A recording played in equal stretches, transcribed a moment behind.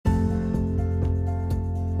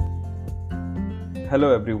Hello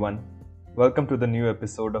everyone. Welcome to the new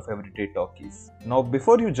episode of Everyday Talkies. Now,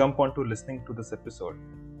 before you jump onto listening to this episode,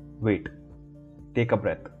 wait, take a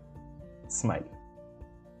breath, smile.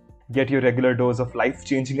 Get your regular dose of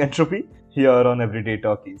life-changing entropy here on Everyday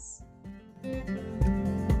Talkies.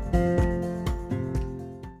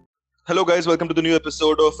 Hello guys, welcome to the new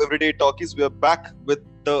episode of Everyday Talkies. We are back with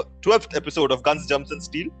the 12th episode of Guns, Jumps and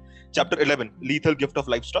Steel, Chapter 11, Lethal Gift of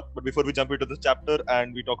Livestock. But before we jump into this chapter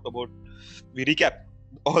and we recap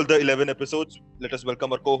all the 11 episodes, let us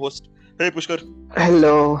welcome our co-host. Hey Pushkar.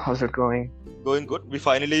 Hello, how's it going? Going good. We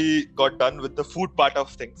finally got done with the food part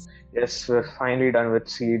of things. Yes, we're finally done with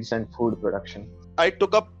seeds and food production. I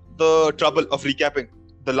took up the trouble of recapping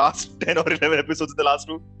the last 10 or 11 episodes in the last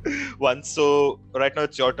two ones. So right now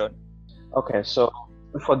it's your turn. Okay, so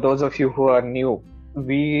for those of you who are new,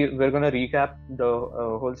 we're going to recap the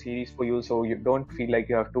whole series for you, so you don't feel like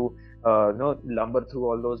you have to lumber through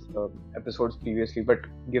all those episodes previously, but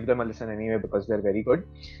give them a listen anyway because they're very good.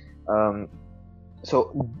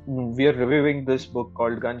 So we are reviewing this book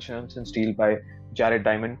called Guns, Jumps and Steel by Jared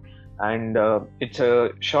Diamond, and it's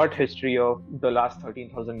a short history of the last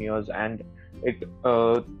 13,000 years, and it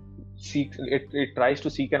tries to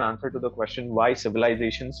seek an answer to the question why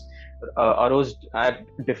civilizations arose at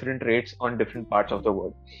different rates on different parts of the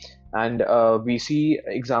world. And we see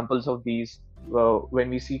examples of these when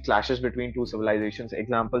we see clashes between two civilizations.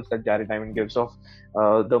 Examples that Jared Diamond gives of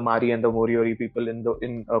the Mari and the Moriori people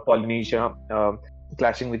in Polynesia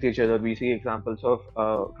clashing with each other. We see examples of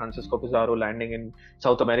Francisco Pizarro landing in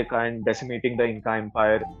South America and decimating the Inca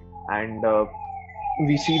Empire, and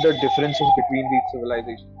we see the differences between these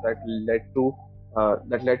civilizations that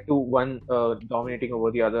led to one dominating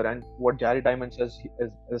over the other. And what Jared Diamond says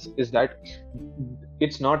is that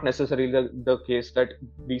it's not necessarily the case that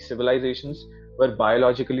these civilizations were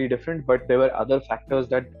biologically different, but there were other factors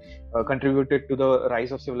that contributed to the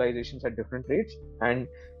rise of civilizations at different rates. And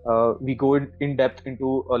we go in depth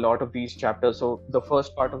into a lot of these chapters. So the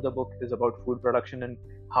first part of the book is about food production and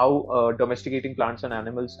how domesticating plants and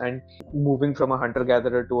animals and moving from a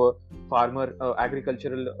hunter-gatherer to a farmer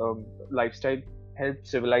agricultural lifestyle helped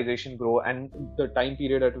civilization grow, and the time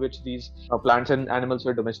period at which these plants and animals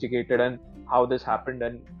were domesticated and how this happened.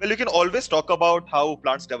 And well, you can always talk about how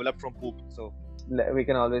plants develop from poop, so we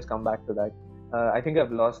can always come back to that. I think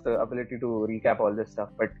I've lost the ability to recap all this stuff,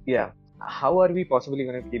 but yeah, how are we possibly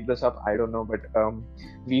going to keep this up? I don't know, but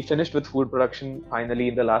we finished with food production finally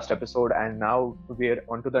in the last episode, and now we're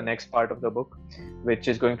on to the next part of the book, which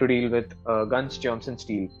is going to deal with Guns, Jumps and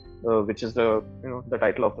Steel, which is the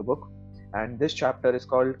title of the book. And this chapter is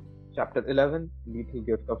called Chapter 11, Lethal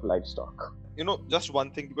Gift of Livestock. Just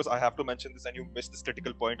one thing, because I have to mention this and you missed this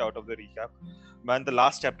critical point out of the recap. Man, the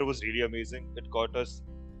last chapter was really amazing.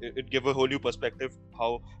 It gave a whole new perspective,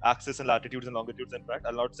 how axis and latitudes and longitudes impact.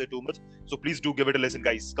 I'll not say too much, so please do give it a listen,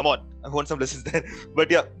 guys. Come on, I want some lessons there. But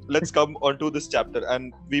yeah, let's come on to this chapter.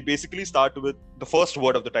 And we basically start with the first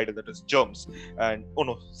word of the title, that is germs. And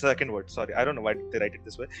second word, sorry, I don't know why they write it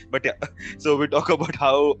this way. But yeah, so we talk about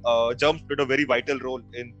how germs played a very vital role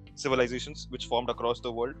in civilizations which formed across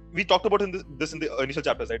the world. We talked about this in the initial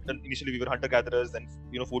chapters, right? And initially we were hunter-gatherers, then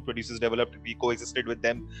food producers developed, we coexisted with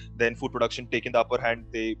them, then food production taken the upper hand.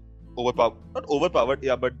 They not overpowered,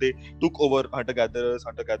 but they took over hunter-gatherers.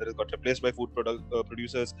 Hunter-gatherers got replaced by food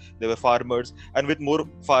producers. They were farmers, and with more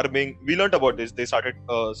farming, we learned about this. They started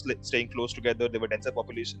staying close together. They were denser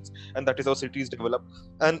populations, and that is how cities developed.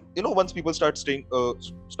 And once people start staying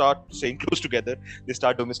close together, they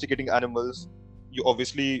start domesticating animals. You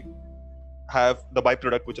obviously have the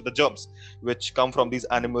byproduct, which are the germs, which come from these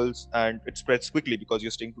animals, and it spreads quickly because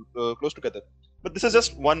you're staying close together. But this is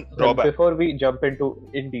just one drawback. Before we jump in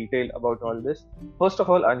detail about all this, first of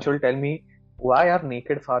all, Anshul, tell me, why are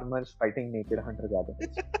naked farmers fighting naked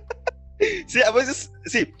hunter-gatherers?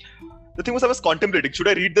 The thing was, I was contemplating, should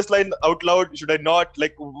I read this line out loud? Should I not?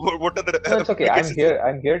 Like, what are the... No, it's okay.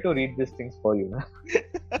 I'm here to read these things for you.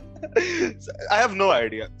 I have no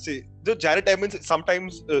idea. See, the Jared Diamond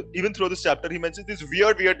sometimes, even through this chapter, he mentions these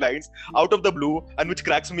weird lines out of the blue, and which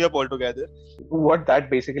cracks me up altogether. What that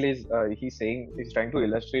basically is, he's trying to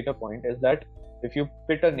illustrate a point, is that if you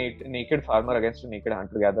pit a naked farmer against a naked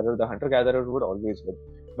hunter-gatherer, the hunter-gatherer would always win.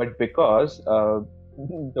 But because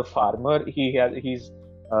the farmer, he's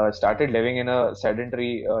started living in a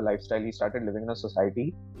sedentary lifestyle, he started living in a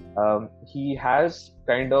society, he has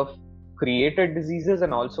kind of created diseases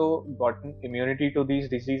and also gotten immunity to these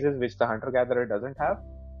diseases, which the hunter-gatherer doesn't have,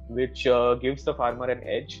 which gives the farmer an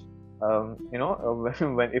edge.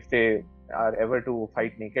 If they are ever to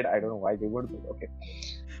fight naked, I don't know why they would, but okay.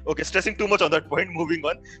 Okay, stressing too much on that point. Moving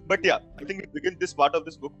on, but yeah, I think we begin this part of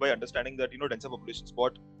this book by understanding that denser populations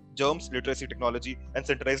bought germs, literacy, technology, and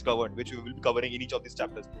centralized government, which we will be covering in each of these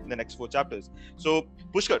chapters in the next 4 chapters. So,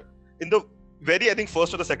 Pushkar, in the very, I think,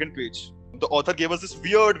 first or the second page, the author gave us this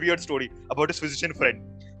weird story about his physician friend.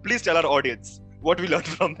 Please tell our audience what we learned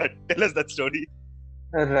from that. Tell us that story.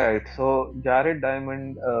 Right. So Jared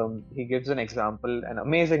Diamond, he gives an example, an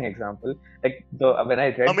amazing example. Like when I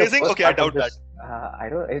read the Amazing? first Okay, I part of doubt that. this, I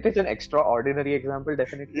don't. It is an extraordinary example,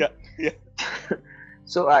 definitely. Yeah.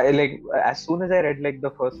 So I like as soon as I read like the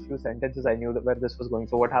first few sentences, I knew that where this was going.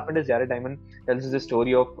 So what happened is Jared Diamond tells us the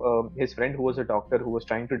story of his friend who was a doctor who was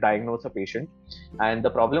trying to diagnose a patient, and the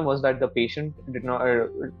problem was that the patient did not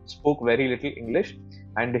spoke very little English,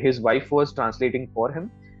 and his wife was translating for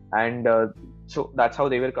him, and so that's how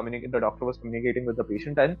they were communicating. The doctor was communicating with the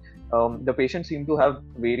patient, and the patient seemed to have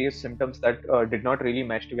various symptoms that did not really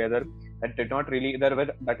mesh together,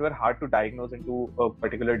 that were hard to diagnose into a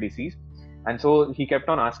particular disease. And so he kept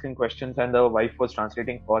on asking questions, and the wife was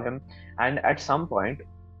translating for him. And at some point,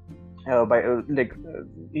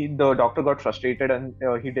 the doctor got frustrated, and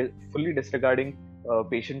fully disregarding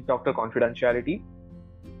patient-doctor confidentiality.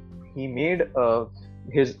 He made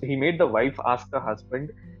the wife ask the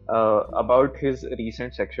husband about his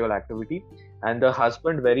recent sexual activity, and the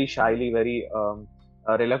husband very shyly, very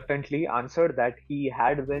reluctantly answered that he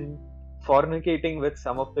had been fornicating with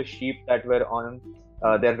some of the sheep that were on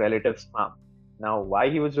their relative's farm. Now, why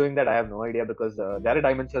he was doing that, I have no idea, because Jared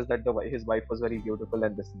Diamond says that his wife was very beautiful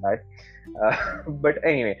and this and that. But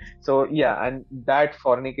anyway, so yeah, and that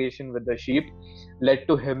fornication with the sheep led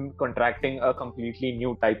to him contracting a completely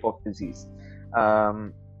new type of disease.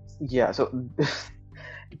 Yeah, so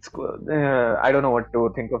I don't know what to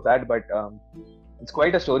think of that, but it's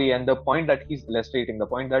quite a story. And the point that he's illustrating, the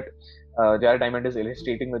point that Jared Diamond is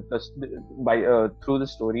illustrating with this through the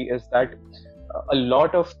story, is that a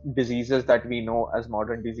lot of diseases that we know as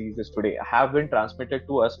modern diseases today have been transmitted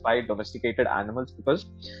to us by domesticated animals, because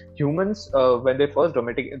humans, when they first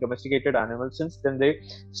domesticated animals, since then they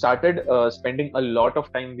started spending a lot of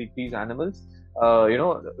time with these animals. I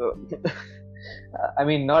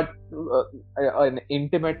mean, not an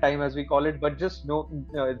intimate time as we call it, but just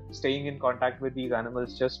staying in contact with these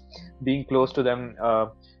animals, just being close to them,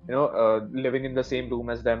 living in the same room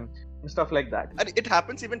as them, stuff like that. And it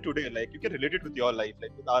happens even today. Like, you can relate it with your life,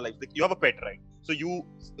 like with our life. Like, you have a pet, right? So you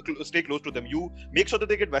stay close to them. You make sure that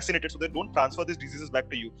they get vaccinated so they don't transfer these diseases back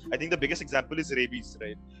to you. I think the biggest example is rabies,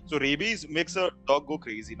 right? So rabies makes a dog go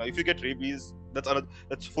crazy. Now, if you get rabies,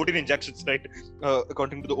 that's 14 injections, right?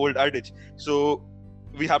 According to the old adage. So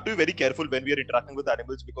we have to be very careful when we are interacting with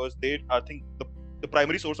animals, because I think the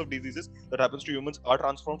primary source of diseases that happens to humans are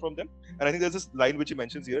transformed from them. And I think there's this line which he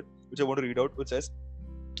mentions here, which I want to read out, which says,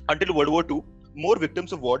 until World War II, more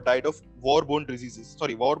victims of war died of war-borne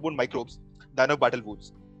microbes than of battle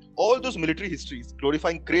wounds. All those military histories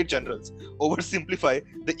glorifying great generals oversimplify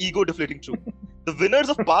the ego-deflating truth. The winners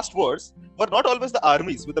of past wars were not always the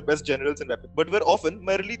armies with the best generals and weapons, but were often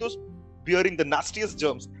merely those bearing the nastiest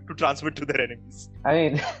germs to transmit to their enemies. I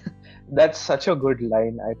mean, that's such a good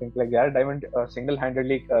line. I think like Jared Diamond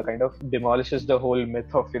single-handedly kind of demolishes the whole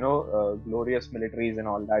myth of glorious militaries and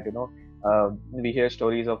all that. We hear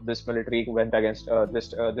stories of this military who went against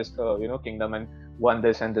this kingdom and won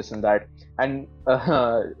this and this and that, and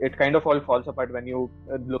it kind of all falls apart when you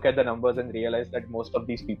look at the numbers and realize that most of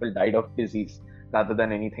these people died of disease rather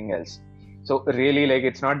than anything else. So really, like,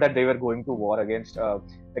 it's not that they were going to war against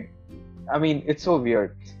I mean, it's so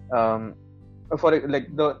weird.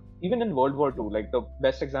 Even in World War II, like, the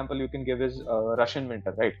best example you can give is Russian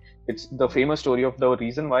winter, right? It's the famous story of the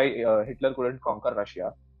reason why Hitler couldn't conquer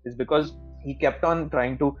Russia is because he kept on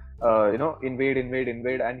trying to invade,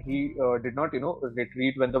 and he did not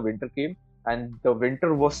retreat when the winter came. And the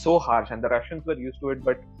winter was so harsh, and the Russians were used to it,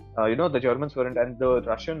 but the Germans weren't. And the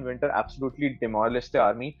Russian winter absolutely demolished the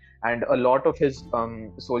army, and a lot of his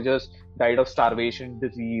soldiers died of starvation,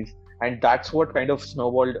 disease, and that's what kind of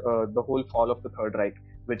snowballed the whole fall of the Third Reich,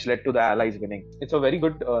 which led to the Allies winning. It's a very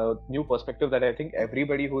good new perspective that I think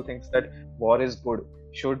everybody who thinks that war is good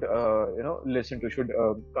should should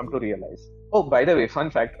come to realize. Oh, by the way, fun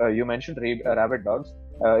fact, you mentioned rabbit dogs.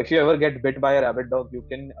 If you ever get bit by a rabbit dog, you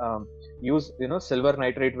can use silver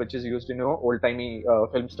nitrate, which is used in old-timey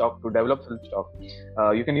film stock to develop film stock.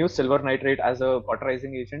 You can use silver nitrate as a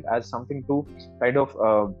cauterizing agent, as something to kind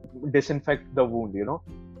of disinfect the wound.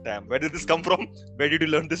 Damn, where did this come from? Where did you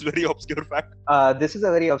learn this very obscure fact? This is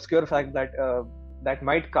a very obscure fact that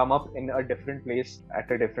might come up in a different place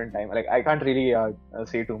at a different time. Like, I can't really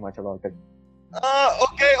say too much about it.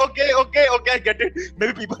 Okay. I get it.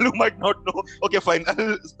 Maybe people who might not know. Okay, fine.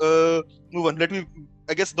 I'll move on.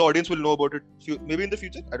 I guess the audience will know about it. Maybe in the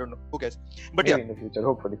future. I don't know. Who cares? But Maybe in the future,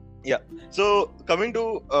 hopefully. So coming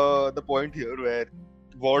to the point here where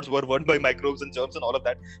wars were won by microbes and germs and all of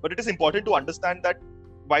that, but it is important to understand that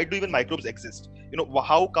why do even microbes exist?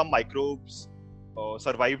 How come microbes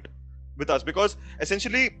survived with us? Because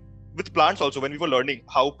essentially with plants also, when we were learning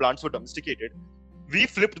how plants were domesticated, we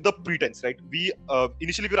flipped the pretense, right? We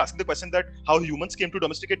initially we were asking the question that how humans came to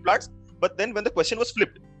domesticate plants, but then when the question was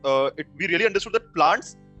flipped, we really understood that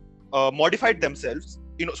plants modified themselves,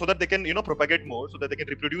 so that they can propagate more, so that they can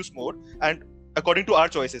reproduce more, and according to our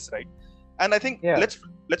choices, right? And I think let's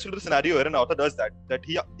look at the scenario where an author does that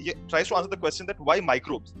he tries to answer the question that why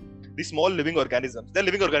microbes, these small living organisms, they're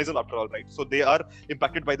living organisms after all, right? So they are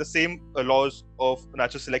impacted by the same laws of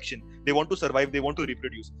natural selection. They want to survive, they want to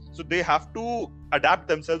reproduce, so they have to adapt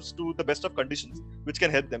themselves to the best of conditions which can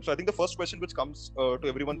help them. So I think the first question which comes to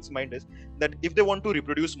everyone's mind is that if they want to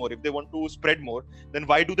reproduce more, if they want to spread more, then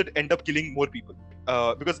why do they end up killing more people?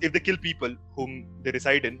 Because if they kill people whom they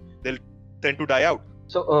reside in, they'll tend to die out.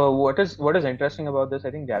 So what is interesting about this,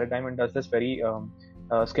 I think Jared Diamond does this very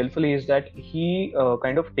skillfully, is that he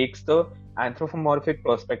kind of takes the anthropomorphic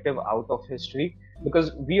perspective out of history,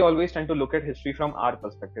 because we always tend to look at history from our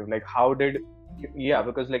perspective, like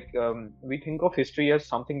because we think of history as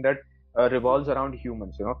something that revolves around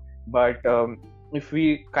humans, but if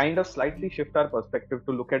we kind of slightly shift our perspective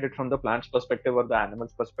to look at it from the plant's perspective or the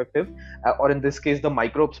animal's perspective, or in this case the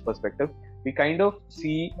microbe's perspective, we kind of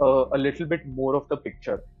see a little bit more of the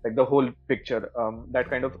picture, like the whole picture, that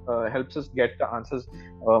kind of helps us get the answers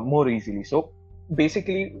more easily. So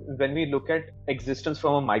basically, when we look at existence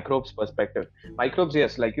from a microbe's perspective, microbes,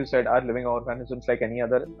 yes, like you said, are living organisms like any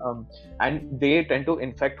other, and they tend to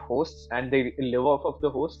infect hosts and they live off of the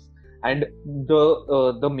hosts. And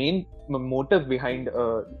the main motive behind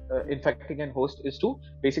infecting an host is to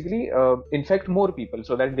basically infect more people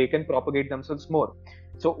so that they can propagate themselves more.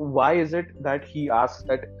 So why is it that he asks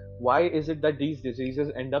that? Why is it that these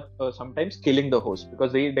diseases end up sometimes killing the host?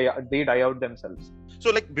 Because they die out themselves.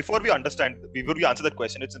 So, like, before we answer that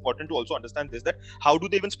question, it's important to also understand this, that how do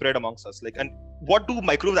they even spread amongst us? Like, and what do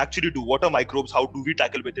microbes actually do? What are microbes? How do we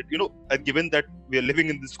tackle with it? Given that we are living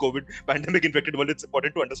in this COVID pandemic infected world, it's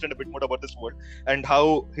important to understand a bit more about this world and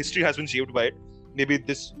how history has been shaped by it. Maybe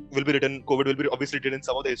this will be written, COVID will be obviously written in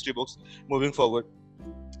some of the history books moving forward.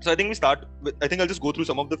 So I think I'll just go through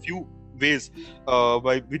some of the few ways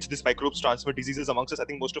by which these microbes transmit diseases amongst us. I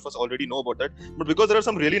think most of us already know about that. But because there are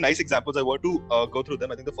some really nice examples, I want to go through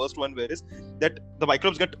them. I think the first one is that the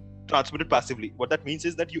microbes get transmitted passively. What that means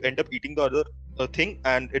is that you end up eating the other thing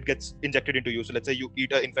and it gets injected into you. So let's say you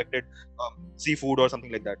eat an infected seafood or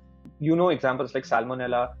something like that. Examples like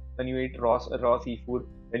salmonella. When you eat raw seafood,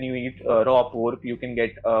 when you eat raw pork, you can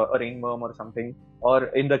get a ringworm or something. Or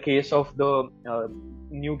in the case of the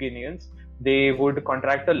New Guineans, they would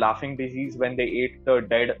contract the laughing disease when they ate the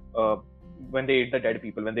dead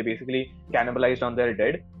people, when they basically cannibalized on their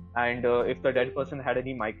dead. And if the dead person had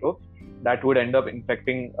any microbes, that would end up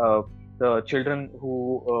infecting the children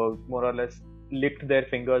who more or less licked their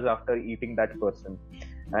fingers after eating that person,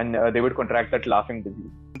 and they would contract that laughing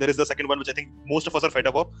disease. There is the second one, which I think most of us are fed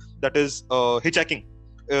up of, that is hitchhiking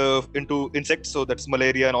into insects. So that's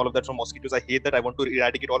malaria and all of that from mosquitoes. I hate that. I want to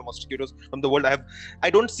eradicate all mosquitoes from the world. I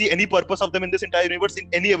don't see any purpose of them in this entire universe in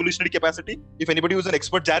any evolutionary capacity. If anybody who's an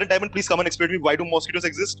expert, Jared Diamond, please come and explain to me why do mosquitoes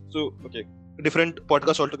exist. So okay, different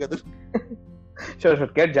podcast altogether. Sure.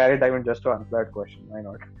 Get Jared Diamond just to answer that question. Why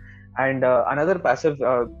not? And another passive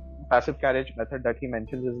carriage method that he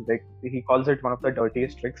mentions is, like, he calls it one of the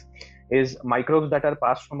dirtiest tricks, is microbes that are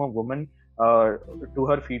passed from a woman to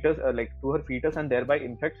her fetus, and thereby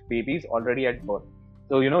infect babies already at birth.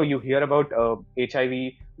 So you hear about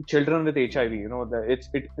HIV, children with HIV.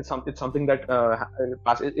 It's something that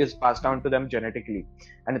is passed down to them genetically,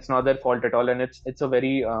 and it's not their fault at all. And it's a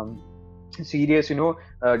very serious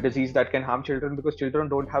disease that can harm children, because children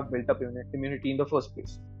don't have built up immunity in the first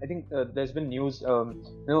place. I think there's been news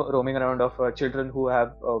roaming around of children who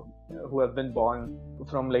have been born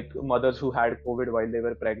from like mothers who had COVID while they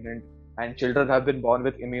were pregnant, and children have been born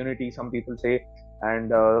with immunity, some people say, and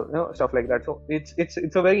stuff like that. So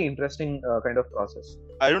it's a very interesting kind of process.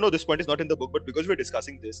 I don't know, this point is not in the book, but because we're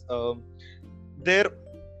discussing this, there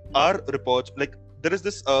are reports, like there is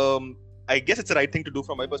this I guess it's the right thing to do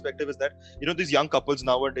from my perspective, is that these young couples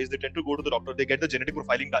nowadays, they tend to go to the doctor, they get the genetic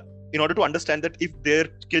profiling done in order to understand that if their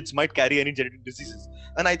kids might carry any genetic diseases.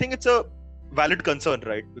 And I think it's a valid concern,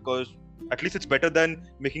 right? Because At least it's better than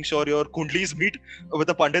making sure your kundlis meet with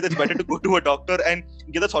a pandit. It's better to go to a doctor and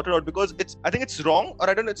get that sorted out, because I think it's wrong, or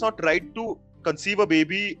I don't know, it's not right to conceive a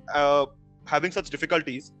baby having such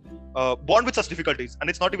difficulties, born with such difficulties, and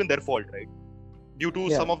it's not even their fault, right? Due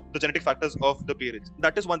to some of the genetic factors of the parents.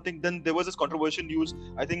 That is one thing. Then there was this controversial news,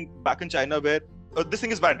 I think, back in China, where this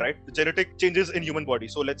thing is banned, right? The genetic changes in human body.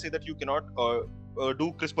 So let's say that you cannot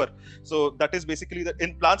do CRISPR. So that is basically that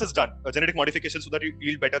in plants is done, genetic modification so that you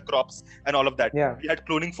yield better crops and all of that. Yeah. We had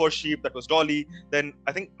cloning for sheep, that was Dolly. Then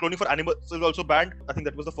I think cloning for animals is also banned. I think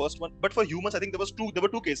that was the first one. But for humans, I think there were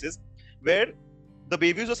two cases where the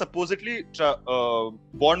babies were supposedly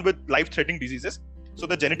born with life-threatening diseases. So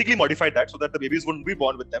they genetically modified that so that the babies wouldn't be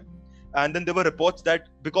born with them. And then there were reports that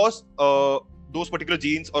because those particular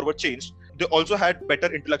genes were changed, they also had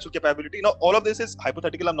better intellectual capability. Now, all of this is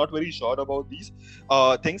hypothetical. I'm not very sure about these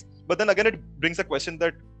things. But then again, it brings a question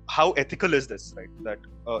that how ethical is this, right? That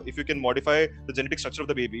if you can modify the genetic structure of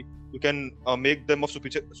the baby, you can make them of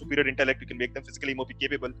superior intellect, you can make them physically more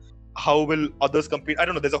capable. How will others compete? I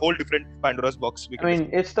don't know. There's a whole different Pandora's box.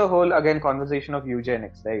 It's the whole, again, conversation of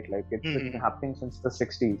eugenics, right? Like it's been happening since the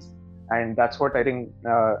 60s. And that's what I think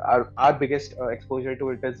our biggest exposure to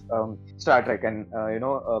it is Star Trek, and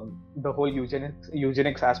the whole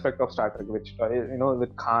eugenics aspect of Star Trek, which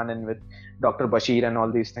with Khan and with Dr. Bashir and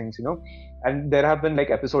all these things, and there have been like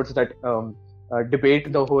episodes that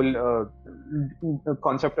debate the whole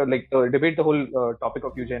concept, or like debate the whole topic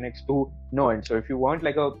of eugenics to no end. So if you want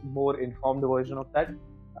like a more informed version of that,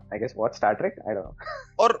 I guess watch Star Trek. I don't know.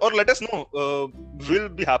 Or let us know. We'll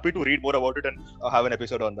be happy to read more about it and have an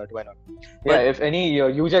episode on that. Why not? Yeah, if any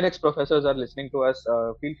eugenics professors are listening to us,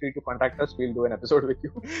 feel free to contact us. We'll do an episode with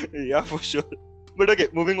you. Yeah, for sure. But okay,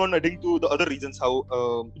 moving on, I think to the other reasons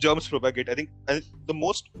how germs propagate. I think the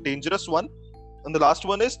most dangerous one and the last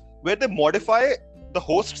one is where they modify the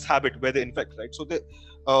host's habit where they infect, right? So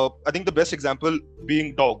I think the best example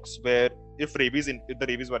being dogs, where if the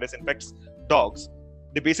rabies virus infects dogs,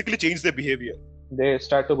 they basically change their behavior. They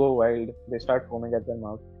start to go wild. They start foaming at their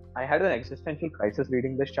mouth. I had an existential crisis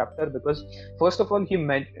reading this chapter because, first of all, he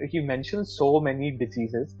mentions so many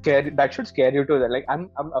diseases that should scare you to that. Like I'm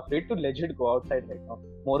afraid to legit go outside right now.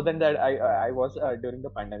 More than that, I was during the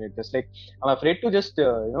pandemic. Just like I'm afraid to just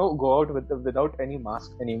go out without any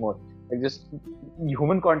mask anymore. Like just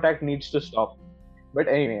human contact needs to stop. But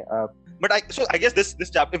anyway. But I guess this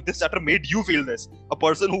chapter, if this chapter made you feel this, a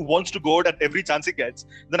person who wants to go out at every chance he gets,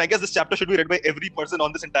 then I guess this chapter should be read by every person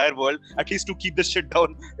on this entire world, at least to keep this shit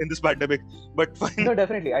down in this pandemic. But fine. No,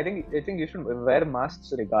 definitely. I think you should wear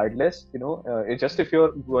masks regardless. It's just if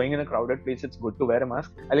you're going in a crowded place, it's good to wear a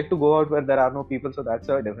mask. I like to go out where there are no people, so that's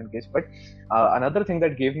a different case. But another thing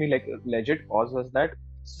that gave me like legit pause was that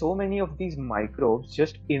so many of these microbes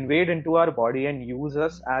just invade into our body and use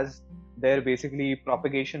us as their basically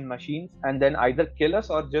propagation machines, and then either kill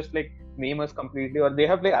us or just like maim us completely, or they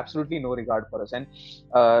have like absolutely no regard for us. And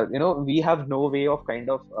we have no way of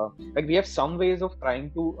kind of like we have some ways of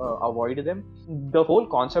trying to avoid them. The whole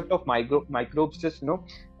concept of microbes just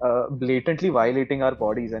blatantly violating our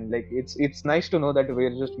bodies, and like it's nice to know that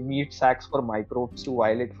we're just meat sacks for microbes to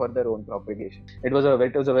violate for their own propagation. It was a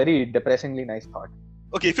very depressingly nice thought.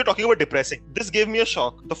 Okay, if you're talking about depressing, this gave me a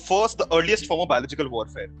shock. The earliest form of biological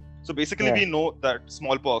warfare. So basically, we know that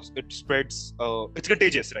smallpox, it spreads, it's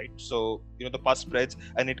contagious, right? So, the pus spreads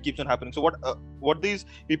and it keeps on happening. So what these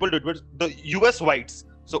people did was, the US whites,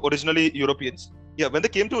 so originally Europeans, when they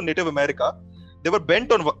came to Native America, they were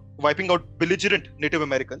bent on wiping out belligerent Native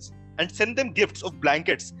Americans and sent them gifts of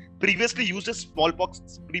blankets previously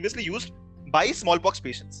used by smallpox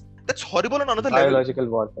patients. That's horrible on another level. Biological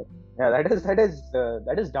warfare. Yeah,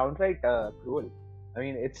 that is downright cruel. I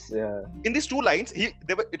mean, it's in these two lines,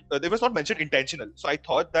 they was not mentioned intentional. So I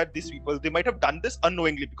thought that these people, they might have done this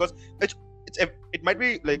unknowingly, because it might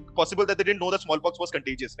be like possible that they didn't know that smallpox was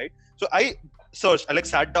contagious, right? So I searched. I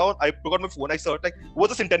sat down. I took out my phone. I searched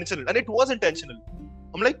was this intentional? And it was intentional.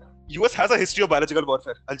 I'm like, US has a history of biological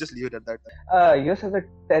warfare. I'll just leave it at that. US has a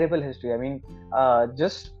terrible history. I mean,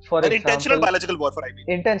 just for an example, intentional biological warfare. I mean,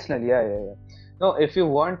 intentional. Yeah. No, if you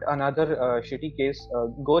want another shitty case,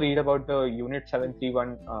 go read about the Unit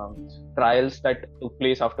 731 trials that took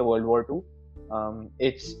place after World War II.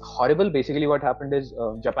 It's horrible. Basically, what happened is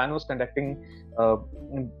Japan was conducting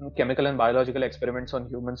chemical and biological experiments on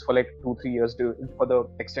humans for like 2-3 years for the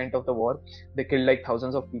extent of the war. They killed like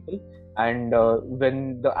thousands of people. And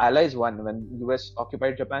when the Allies won, when US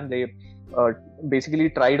occupied Japan, they basically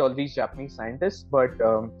tried all these Japanese scientists. But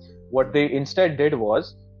what they instead did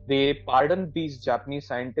was, they pardoned these Japanese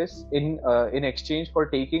scientists in exchange for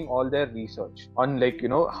taking all their research on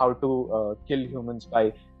how to kill humans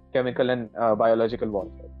by chemical and biological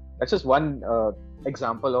warfare. That's just one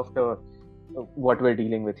example of the what we're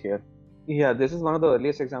dealing with here. Yeah, this is one of the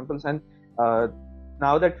earliest examples, and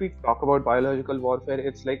now that we talk about biological warfare,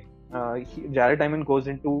 it's like Jared Diamond goes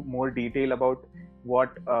into more detail about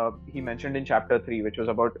what he mentioned in chapter 3, which was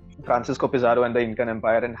about Francisco Pizarro and the Incan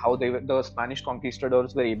Empire, and how the Spanish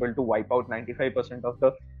conquistadors were able to wipe out 95% of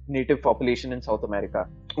the native population in South America.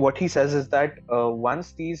 What he says is that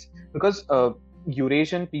because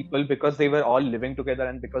Eurasian people, because they were all living together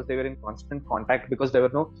and because they were in constant contact, because there were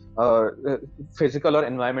no physical or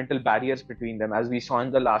environmental barriers between them, as we saw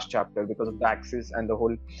in the last chapter, because of the Axis and the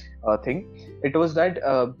whole thing, it was that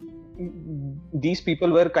these people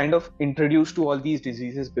were kind of introduced to all these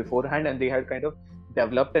diseases beforehand, and they had kind of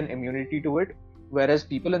developed an immunity to it. Whereas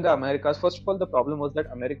people in the Americas, first of all, the problem was that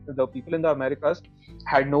the people in the Americas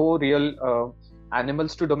had no real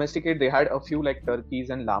animals to domesticate. They had a few like turkeys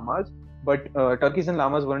and llamas, but turkeys and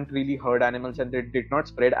llamas weren't really herd animals, and they did not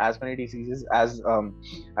spread as many diseases as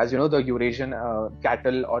the Eurasian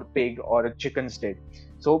cattle or pig or chickens did.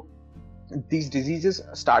 So these diseases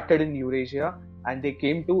started in Eurasia, and they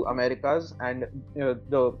came to Americas, and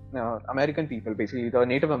the American people, basically the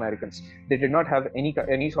Native Americans, they did not have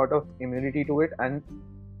any sort of immunity to it. And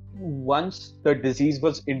once the disease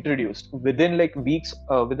was introduced, within weeks,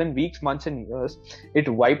 months and years, it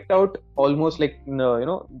wiped out almost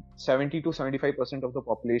 70 to 75% of the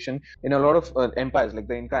population in a lot of empires, like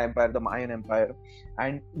the Inca Empire, the Mayan Empire.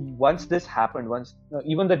 And once this happened,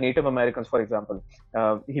 even the Native Americans, for example,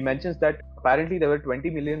 he mentions that apparently there were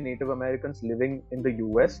 20 million Native Americans living in the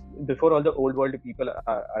US before all the old world people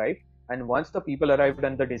arrived. And once the people arrived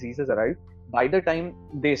and the diseases arrived, by the time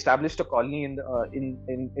they established a colony in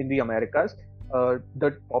the Americas,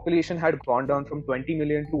 the population had gone down from 20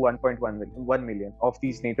 million to 1 million of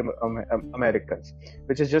these Native Americans,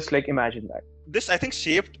 which is just imagine that. This, I think,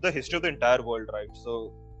 shaped the history of the entire world, right?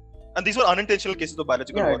 So, and these were unintentional cases of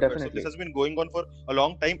biological warfare. Definitely. So this has been going on for a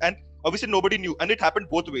long time, and obviously nobody knew, and it happened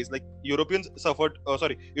both ways. Like Europeans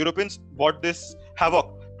brought this havoc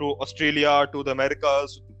to Australia, to the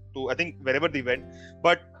Americas, to I think wherever they went,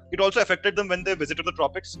 but it also affected them when they visited the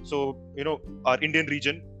tropics. So our Indian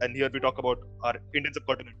region, and here we talk about our Indian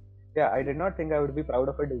subcontinent. Yeah, I did not think I would be proud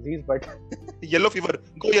of a disease, but yellow fever,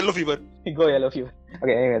 go yellow fever. Go yellow fever.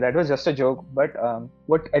 Okay, anyway, that was just a joke. But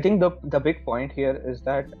what I think the big point here is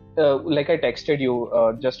that, like I texted you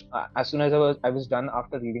just as soon as I was done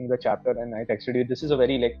after reading the chapter, and I texted you. This is a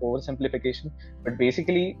very oversimplification, but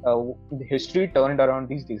basically, history turned around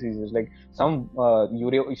these diseases. Like some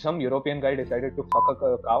European guy decided to fuck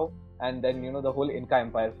a cow, and then the whole Inca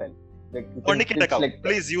Empire fell.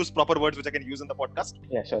 Please use proper words which I can use in the podcast.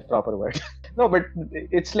 Yeah, sure, proper word. No, but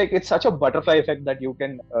it's such a butterfly effect that you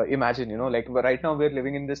can imagine. Right now we're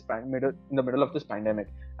living in the middle of this pandemic,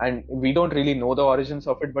 and we don't really know the origins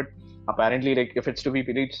of it. But apparently, if it's to be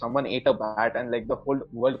believed, someone ate a bat, and the whole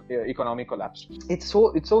world economy collapsed. It's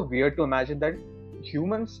so weird to imagine that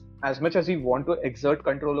humans, as much as we want to exert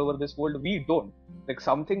control over this world, we don't.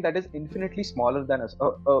 Something that is infinitely smaller than us,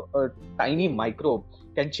 a tiny microbe,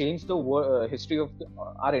 can change the history of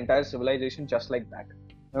our entire civilization just like that.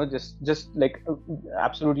 Just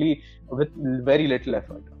absolutely with very little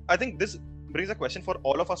effort. I think this brings a question for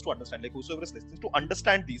all of us to understand, whosoever is listening, to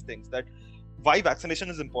understand these things, that why vaccination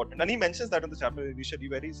is important. And he mentions that in the chapter initially,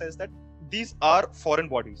 where he says that these are foreign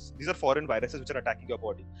bodies, these are foreign viruses which are attacking your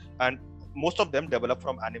body, and most of them develop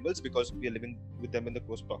from animals because we are living with them in the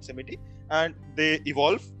close proximity, and they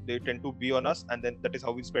evolve, they tend to be on us, and then that is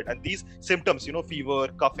how we spread. And these symptoms, fever,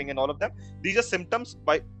 coughing, and all of them, these are symptoms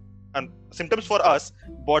symptoms for us,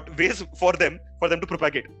 but ways for them to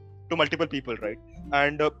propagate to multiple people, right?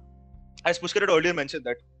 And as Pushkar had earlier mentioned,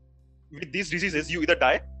 that with these diseases you either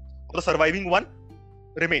die or the surviving one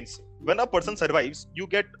remains. When a person survives, you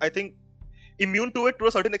get, I think, immune to it to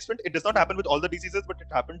a certain extent. It does not happen with all the diseases, but it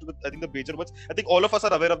happens with, I think, the major ones. I think all of us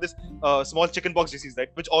are aware of this small chickenpox disease, right?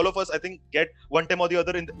 Which all of us, I think, get one time or the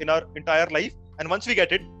other in our entire life. And once we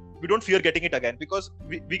get it, we don't fear getting it again because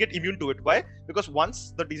we get immune to it. Why? Because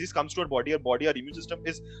once the disease comes to our body, our immune system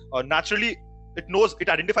is naturally, it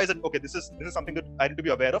identifies that, okay, this is something that I need to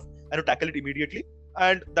be aware of and to tackle it immediately.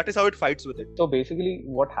 And that is how it fights with it. So basically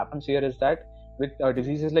what happens here is that with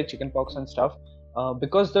diseases like chickenpox and stuff,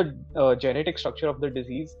 because the genetic structure of the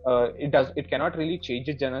disease, it cannot really change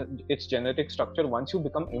its genetic structure. Once you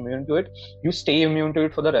become immune to it, you stay immune to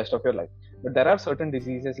it for the rest of your life. But there are certain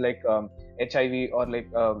diseases like HIV or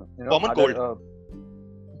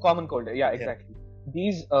common cold. Yeah, exactly.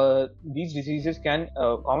 Yeah. These diseases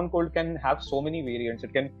common cold can have so many variants.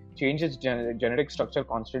 It can change its genetic structure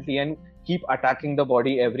constantly, and keep attacking the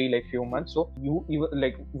body every like few months. So you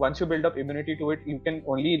like once you build up immunity to it, you can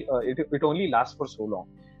only it only lasts for so long.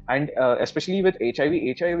 And especially with HIV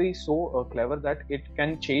is so clever that it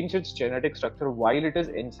can change its genetic structure while it is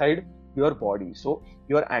inside your body. So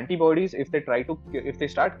your antibodies, if they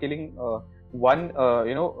start killing one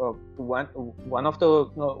one of the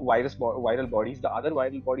viral bodies, the other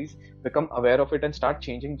viral bodies become aware of it and start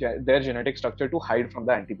changing their genetic structure to hide from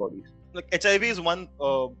the antibodies. Like HIV is one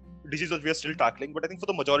disease that we are still tackling, but I think for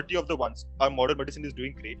the majority of the ones, our modern medicine is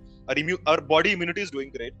doing great. Our body immunity is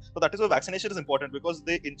doing great. So that is why vaccination is important, because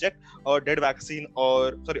they inject a dead vaccine,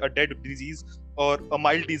 or a dead disease, or a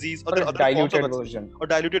mild disease, or Or the a other forms of diluted vaccination, version. or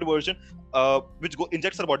diluted version, which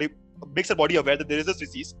injects our body, makes our body aware that there is this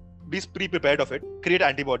disease, be pre-prepared of it, create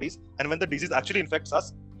antibodies, and when the disease actually infects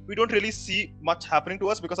us, we don't really see much happening to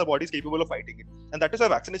us because our body is capable of fighting it. And that is why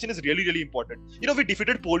vaccination is really, really important. We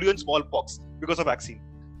defeated polio and smallpox because of vaccine.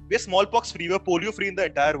 We are smallpox free, we are polio free in the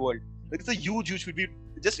entire world. Like, it's a huge we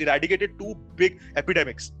just eradicated two big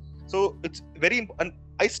epidemics. So it's very, and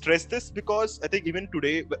I stress this because I think even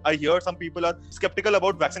today I hear some people are skeptical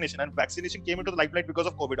about vaccination, and vaccination came into the limelight because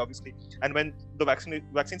of COVID, obviously. And when the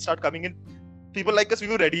vaccines start coming in, people like us, we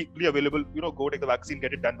were readily available, go take the vaccine,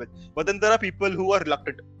 get it done with. But then there are people who are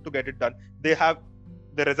reluctant to get it done. They have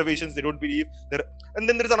their reservations, they don't believe. And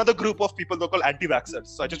then there's another group of people they're called anti-vaxxers.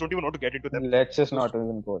 So I just don't even want to get into them. Let's just not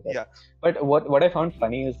even go there. Yeah. But what I found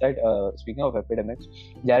funny is that speaking of epidemics,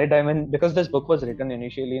 Jared Diamond, because this book was written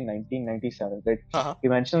initially in 1997, right? He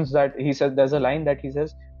mentions that, he said, there's a line that he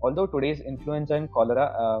says, although today's influenza and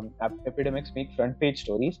cholera epidemics make front page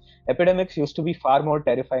stories, epidemics used to be far more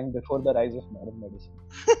terrifying before the rise of modern medicine.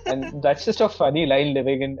 And that's just a funny line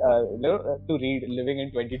living in to read living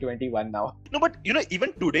in 2021 now. No, but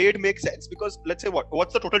even today it makes sense, because let's say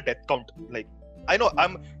what's the total death count? Like, I know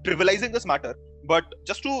I'm trivializing this matter, but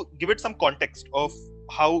just to give it some context of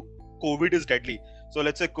how COVID is deadly. So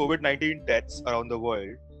let's say COVID-19 deaths around the world,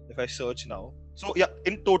 if I search now. So yeah,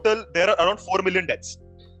 in total there are around 4 million deaths.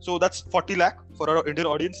 So that's 40 lakh for our Indian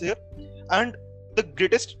audience here. And the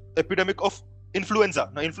greatest epidemic of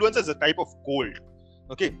influenza. Now, influenza is a type of cold.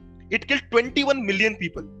 Okay. It killed 21 million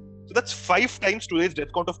people. So that's 5 times today's death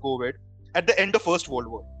count of COVID at the end of First World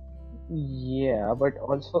War. Yeah, but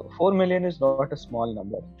also 4 million is not a small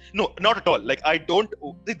number. No, not at all. Like,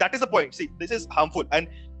 that is the point. See, this is harmful, and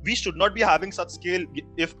we should not be having such scale.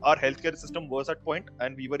 If our healthcare system was at point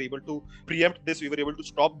and we were able to preempt this, we were able to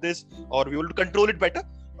stop this, or we were able to control it better.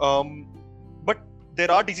 But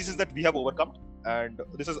there are diseases that we have overcome, and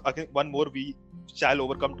this is, I think, one more we shall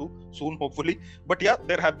overcome too soon, hopefully. But yeah,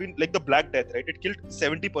 there have been, like, the Black Death, right? It killed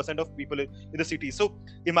 70% of people in the city. So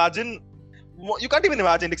imagine, you can't even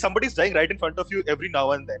imagine, like, somebody's dying right in front of you every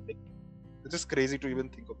now and then. Like, it's just crazy to even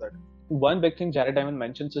think of that. One big thing Jared Diamond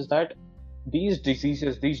mentions is that these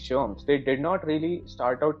diseases, these germs, they did not really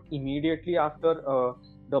start out immediately after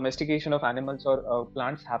domestication of animals or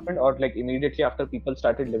plants happened, or like immediately after people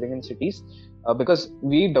started living in cities, because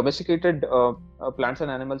we domesticated plants and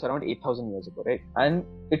animals around 8,000 years ago, right? And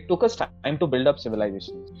it took us time to build up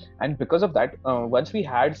civilizations. And because of that, once we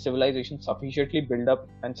had civilization sufficiently built up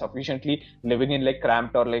and sufficiently living in like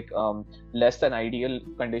cramped or like less than ideal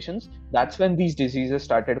conditions, that's when these diseases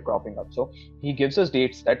started cropping up. So he gives us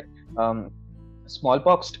dates that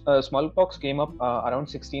smallpox came up around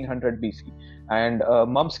 1600 BC, and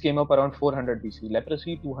mumps came up around 400 BC,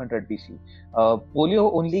 leprosy 200 BC.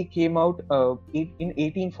 Polio only came out in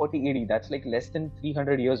 1840 AD. That's like less than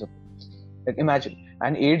 300 years ago. Like, imagine.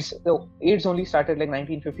 And AIDS only started like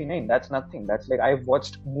 1959. That's nothing. That's like, I've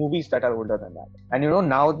watched movies that are older than that. And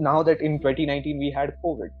now that in 2019 we had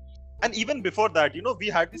COVID. And even before that, we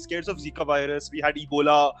had these scares of Zika virus, we had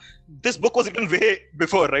Ebola. This book was written way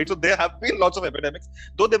before, right? So there have been lots of epidemics.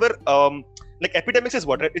 Though they were, like, epidemics is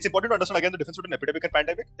what, right? It's important to understand again the difference between epidemic and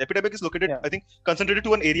pandemic. Epidemic is located, I think, concentrated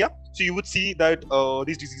to an area. So you would see that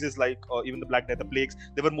these diseases, like even the Black Death, the plagues,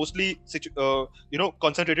 they were mostly,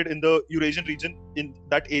 concentrated in the Eurasian region, in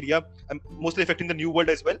that area, and mostly affecting the New World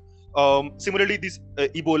as well. Similarly, these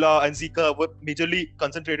Ebola and Zika were majorly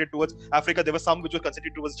concentrated towards Africa. There were some which were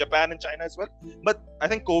concentrated towards Japan and China as well. But I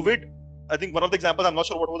think COVID, one of the examples, I'm not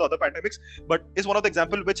sure what were the other pandemics, but is one of the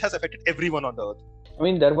examples which has affected everyone on the earth. I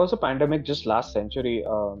mean, there was a pandemic just last century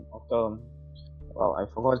of the, I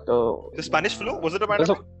forgot the Spanish flu. Was it a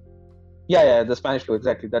pandemic? Yeah, the Spanish flu,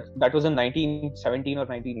 exactly. That was in 1917 or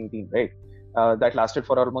 1918, right? That lasted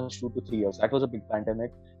for almost 2 to 3 years. That was a big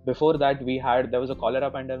pandemic. Before that, there was a cholera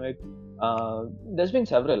pandemic. There's been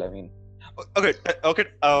several. I mean, Okay, okay.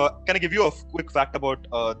 Can I give you a quick fact about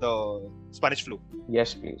the Spanish flu?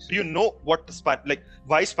 Yes, please. Do you know what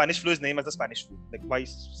why Spanish flu is named as the Spanish flu? Like why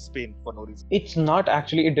Spain for no reason? It did not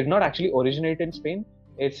actually originate in Spain.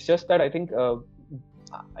 It's just that I think,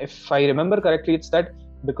 if I remember correctly, it's that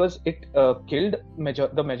because it killed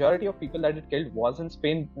the majority of people that it killed was in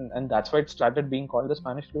Spain, and that's why it started being called the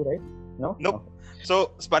Spanish flu, right? No. Nope.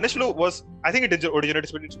 So Spanish flu was, I think it originated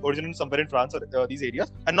somewhere in France or these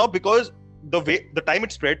areas, and now because the time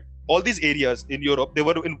it spread, all these areas in Europe, they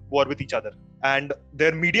were in war with each other, and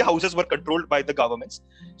their media houses were controlled by the governments.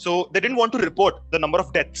 So they didn't want to report the number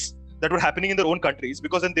of deaths that were happening in their own countries,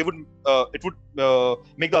 because then it would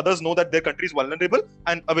make the others know that their country is vulnerable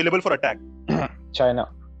and available for attack. China.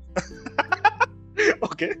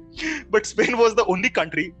 Okay, but Spain was the only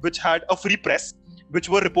country which had a free press, which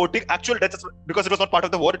were reporting actual deaths, because it was not part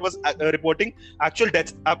of the war. It was reporting actual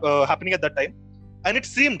deaths happening at that time, and it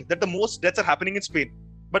seemed that the most deaths are happening in Spain,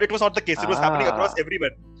 but it was not the case. It was happening across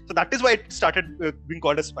everywhere. So that is why it started being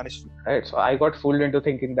called as Spanish flu. Right. So I got fooled into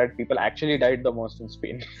thinking that people actually died the most in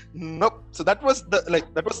Spain. Nope. So that was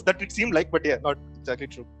that it seemed like, but yeah, not exactly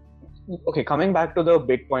true. Okay, coming back to the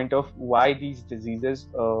big point of why these diseases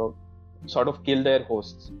sort of kill their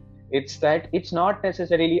hosts, it's that it's not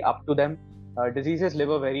necessarily up to them. Diseases live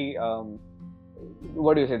a very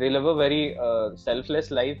they live a very selfless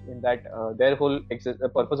life, in that their whole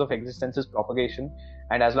purpose of existence is propagation,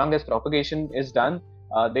 and as long as propagation is done,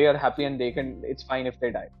 they are happy, and it's fine if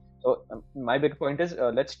they die. So my big point is,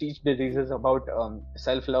 let's teach diseases about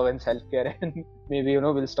self-love and self-care, and maybe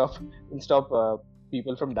we'll stop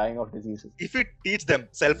people from dying of diseases. If we teach them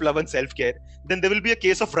self-love and self-care, then there will be a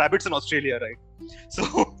case of rabbits in Australia, right?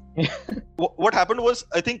 So what happened was,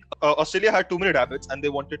 I think Australia had too many rabbits and they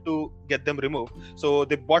wanted to get them removed. So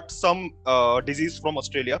they bought some disease from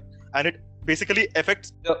Australia, and it basically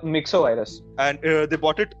affects the myxovirus. And they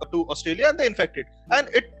bought it to Australia and they infected, and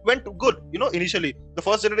it went good. Initially the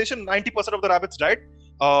first generation, 90% of the rabbits died.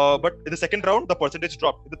 But in the second round, the percentage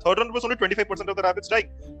dropped. In the third round, it was only 25% of the rabbits dying.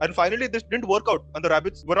 And finally, this didn't work out, and the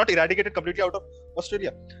rabbits were not eradicated completely out of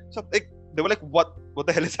Australia. So they were like, what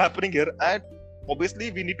the hell is happening here? And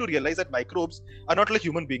obviously, we need to realize that microbes are not like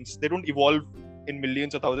human beings. They don't evolve in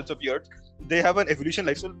millions or thousands of years. They have an evolution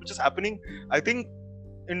lifestyle, which is happening, I think,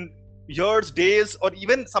 in years, days, or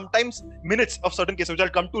even sometimes minutes of certain cases, which I'll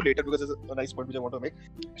come to later, because there's a nice point which I want to make.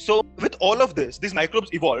 So with all of this, these microbes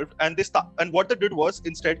evolved, and and what they did was,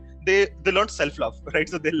 instead they learned self-love, right?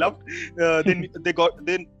 So they loved,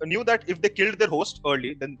 they knew that if they killed their host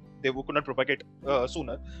early, then they could not propagate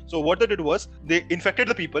sooner. So what they did was, they infected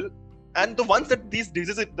the people, and the ones that these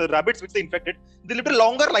diseases, the rabbits which they infected, they lived a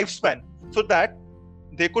longer lifespan, so that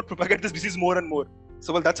they could propagate this disease more and more.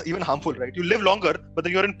 So, well, that's even harmful, right? You live longer, but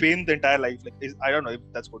then you're in pain the entire life. I don't know if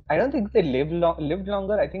that's good. I don't think they lived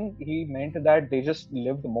longer. I think he meant that they just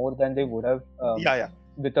lived more than they would have.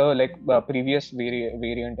 With a previous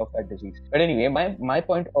variant of that disease. But anyway, my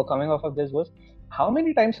point coming off of this was, how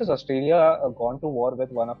many times has Australia gone to war with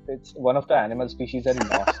one of the animal species and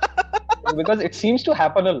lost? Because it seems to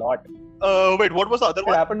happen a lot. Wait, what was the other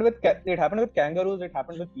one? It happened with kangaroos, it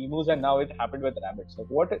happened with emus, and now it happened with rabbits. Like,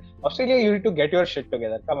 what? Australia, you need to get your shit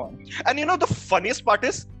together. Come on. And the funniest part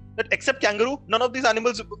is that except kangaroo, none of these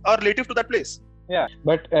animals are native to that place. Yeah,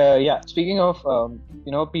 but speaking of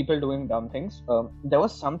people doing dumb things, there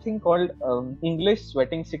was something called English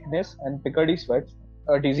sweating sickness and Picardy sweats,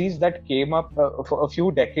 a disease that came up for a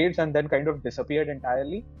few decades and then kind of disappeared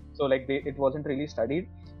entirely. So it wasn't really studied.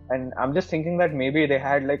 And I'm just thinking that maybe they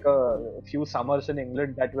had a few summers in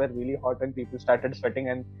England that were really hot and people started sweating,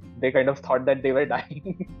 and they kind of thought that they were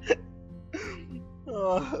dying.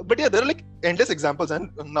 But yeah, there are endless examples,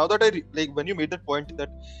 and now that when you made that point that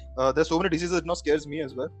there's so many diseases, it now scares me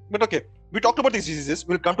as well. But okay, we talked about these diseases,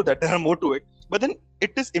 we'll come to that, there are more to it. But then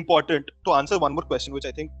it is important to answer one more question, which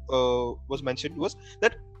I think was mentioned to us,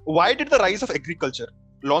 that why did the rise of agriculture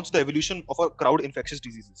launch the evolution of a crowd infectious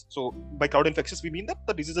diseases? So by crowd infectious, we mean that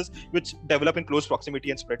the diseases which develop in close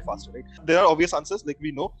proximity and spread faster, right? There are obvious answers,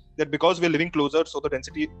 we know that because we're living closer, so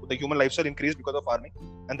the human lifestyle increased because of farming,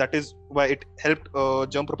 and that is why it helped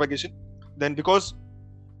germ propagation. Then because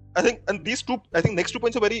next 2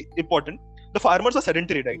 points are very important. The farmers are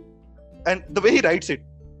sedentary, right? And the way he writes it,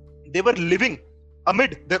 they were living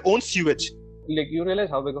amid their own sewage. You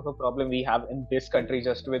realize how big of a problem we have in this country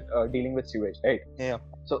just with dealing with sewage, right? Yeah.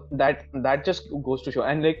 So that just goes to show,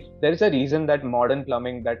 and there is a reason that modern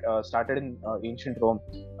plumbing that started in ancient Rome,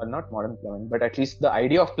 not modern plumbing, but at least the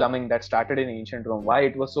idea of plumbing that started in ancient Rome, why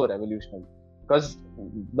it was so revolutionary. Because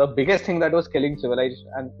the biggest thing that was killing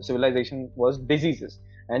civilization was diseases,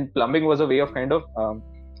 and plumbing was a way of kind of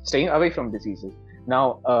staying away from diseases.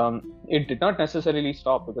 Now, it did not necessarily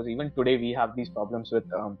stop, because even today we have these problems with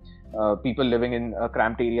people living in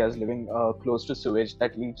cramped areas, living close to sewage,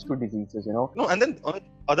 that leads to diseases, you know. No, and then on the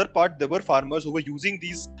other part, there were farmers who were using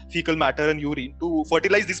these fecal matter and urine to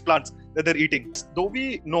fertilize these plants that they're eating. Though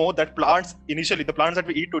we know that plants, initially, the plants that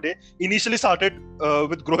we eat today, initially started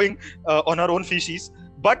with growing on our own feces,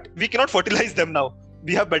 but we cannot fertilize them now.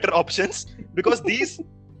 We have better options because these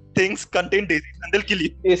things contain disease and they'll kill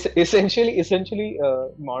you. Essentially,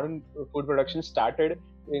 modern food production started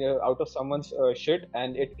out of someone's shit,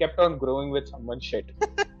 and it kept on growing with someone's shit.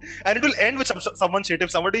 And it will end with someone's shit.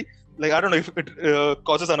 If somebody, like, I don't know, if it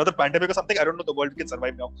causes another pandemic or something, I don't know the world can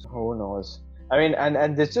survive now. Who knows? I mean,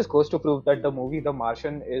 and this just goes to prove that the movie The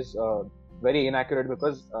Martian is very inaccurate,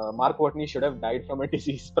 because Mark Watney should have died from a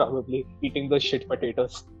disease, probably, eating those shit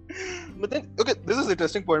potatoes. But then, okay, this is an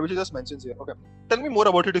interesting point which he just mentions here. Okay, tell me more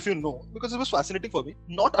about it if you know, because it was fascinating for me.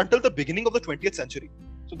 Not until the beginning of the 20th century,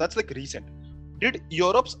 so that's like recent, did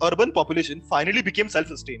Europe's urban population finally became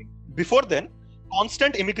self-sustaining. Before then,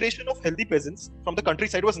 constant immigration of healthy peasants from the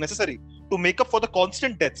countryside was necessary to make up for the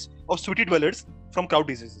constant deaths of city dwellers from crowd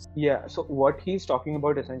diseases. Yeah, so what he's talking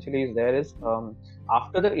about essentially is there is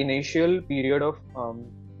after the initial period of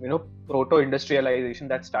proto-industrialization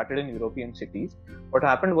that started in European cities, what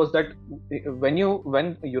happened was that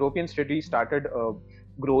when European cities started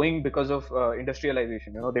growing because of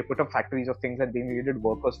industrialization, they put up factories of things and they needed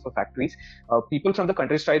workers for factories. People from the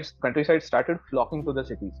countryside started flocking to the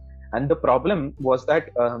cities, and the problem was that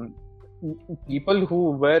people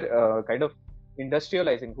who were kind of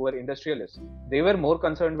industrializing, who were industrialists, they were more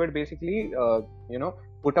concerned with basically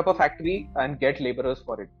put up a factory and get laborers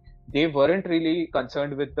for it. They weren't really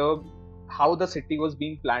concerned with how the city was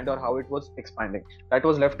being planned or how it was expanding. That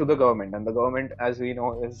was left to the government, and the government, as we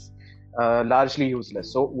know, is largely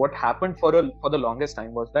useless. So what happened for the longest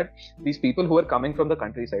time was that these people who were coming from the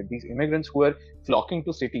countryside, these immigrants who were flocking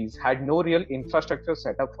to cities, had no real infrastructure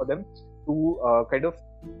set up for them to kind of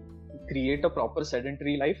create a proper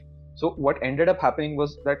sedentary life. So what ended up happening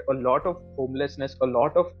was that a lot of homelessness, a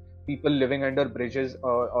lot of people living under bridges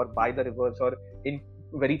or by the rivers or in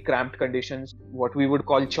very cramped conditions, what we would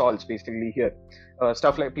call chawls basically here,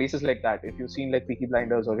 stuff like places like that. If you've seen like Peaky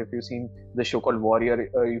Blinders, or if you've seen the show called Warrior,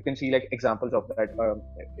 you can see like examples of that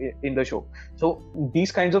in the show. So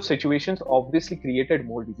these kinds of situations obviously created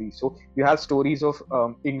more disease. So you have stories of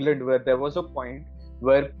England where there was a point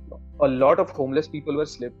where a lot of homeless people were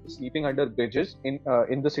sleeping under bridges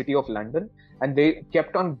in the city of London, and they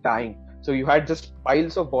kept on dying. So you had just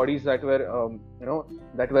piles of bodies that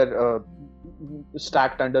were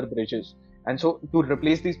stacked under bridges. And so to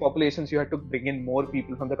replace these populations, you had to bring in more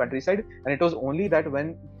people from the countryside. And it was only that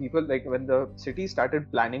when the city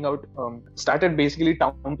started planning out, started basically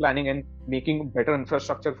town planning and making better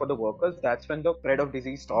infrastructure for the workers, that's when the spread of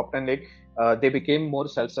disease stopped, and they became more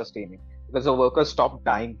self-sustaining because the workers stopped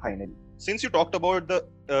dying finally. Since you talked about the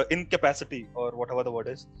incapacity, or whatever the word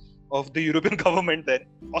is, of the European government, then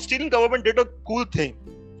Australian government did a cool thing.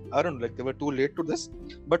 I don't know, like they were too late to this,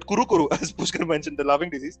 but Kuru, as Pushkar mentioned, the laughing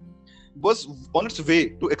disease, was on its way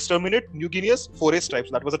to exterminate New Guinea's forest tribes.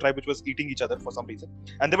 That was a tribe which was eating each other for some reason,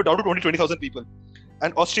 and they were down to only 20,000 people.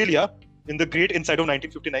 And Australia, in the Great Insight of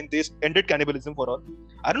 1959, they ended cannibalism for all.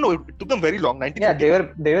 I don't know, it took them very long. Yeah, they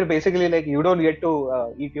were basically like, you don't get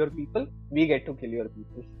to eat your people, we get to kill your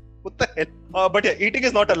people. What the hell? But yeah, eating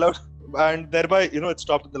is not allowed, and thereby, it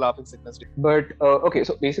stopped the laughing sickness. But okay,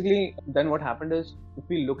 so basically, then what happened is, if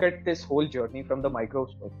we look at this whole journey from the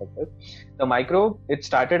microbe's perspective, the microbe, it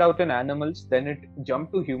started out in animals, then it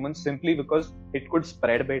jumped to humans simply because it could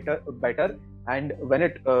spread better. And when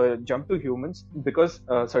it jumped to humans, because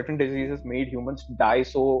certain diseases made humans die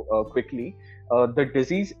so quickly, the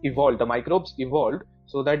disease evolved, the microbes evolved,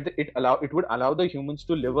 so that it would allow the humans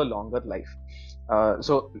to live a longer life.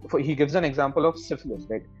 So he gives an example of syphilis,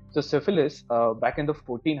 right? So syphilis, back in the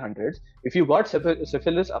 1400s, if you got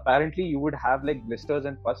syphilis, apparently you would have like blisters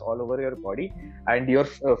and pus all over your body, and your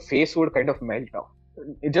face would kind of melt off.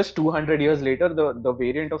 Just 200 years later, the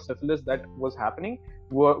variant of syphilis that was happening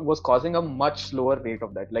was causing a much slower rate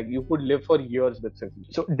of that. Like you could live for years with syphilis.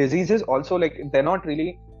 So diseases also, like, they're not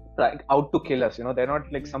really out to kill us. They're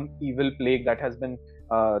not like some evil plague that has been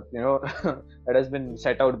that has been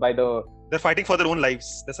set out by the They're fighting for their own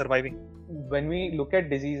lives. They're surviving. When we look at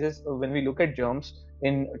diseases, when we look at germs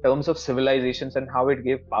in terms of civilizations and how it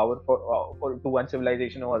gave power to one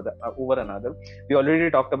civilization over another, we already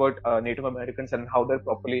talked about Native Americans and how their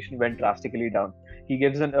population went drastically down.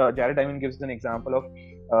 Jared Diamond gives an example of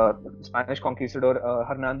Spanish conquistador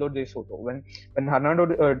Hernando de Soto. When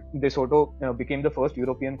Hernando de Soto became the first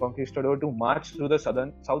European conquistador to march through the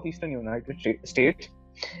southeastern United States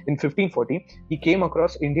in 1540, he came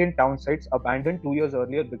across Indian town sites abandoned 2 years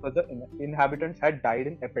earlier because the inhabitants had died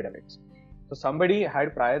in epidemics. So somebody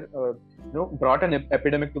had brought an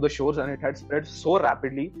epidemic to the shores, and it had spread so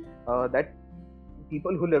rapidly that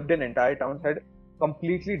people who lived in entire towns had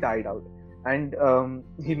completely died out. And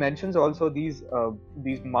he mentions also these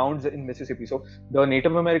mounds in Mississippi. So the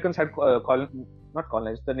Native Americans had not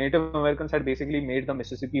colonized. The Native Americans had basically made the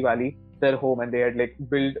Mississippi Valley their home, and they had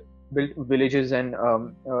built villages, and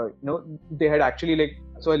they had actually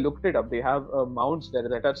so I looked it up. They have mounds there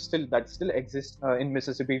that still exist in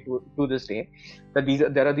Mississippi to this day.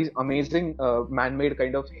 There are these amazing man-made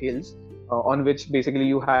kind of hills on which basically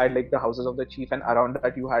you had the houses of the chief, and around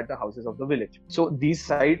that you had the houses of the village. So these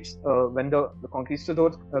sites, when the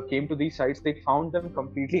conquistadors came to these sites, they found them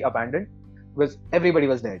completely abandoned because everybody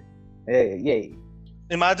was dead. Yay.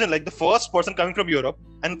 Imagine the first person coming from Europe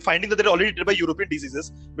and finding that they're already dead by European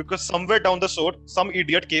diseases because somewhere down the shore, some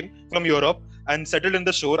idiot came from Europe and settled in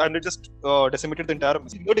the shore, and it just decimated the entire.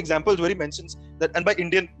 Good examples where he mentions that, and by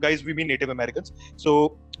Indian guys we mean Native Americans.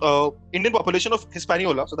 So Indian population of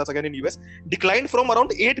Hispaniola, so that's again in US, declined from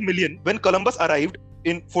around 8 million when Columbus arrived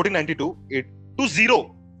in 1492 to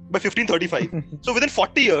 0 by 1535. So within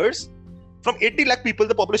 40 years, from 80 lakh people,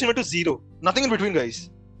 the population went to 0. Nothing in between, guys.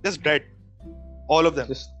 Just dead. All of them.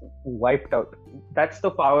 Just wiped out. That's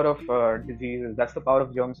the power of diseases. That's the power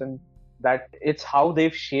of germs, and that it's how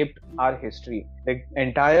they've shaped our history.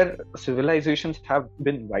 Entire civilizations have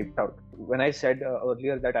been wiped out. When I said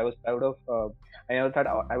earlier that I was proud of, I never thought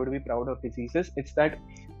I would be proud of diseases. It's that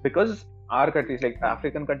because our countries, like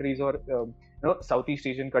African countries or Southeast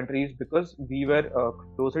Asian countries, because we were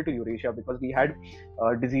closer to Eurasia, because we had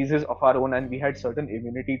diseases of our own and we had certain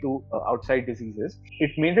immunity to outside diseases,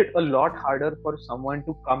 it made it a lot harder for someone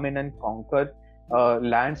to come in and conquer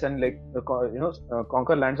lands and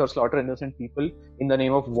conquer lands or slaughter innocent people in the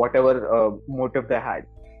name of whatever motive they had.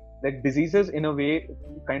 Diseases in a way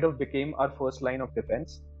kind of became our first line of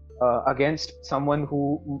defense against someone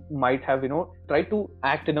who might have tried to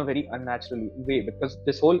act in a very unnatural way, because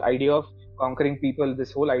this whole idea of conquering people,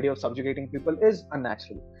 this whole idea of subjugating people is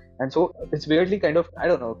unnatural. And so it's weirdly kind of, I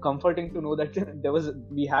don't know, comforting to know that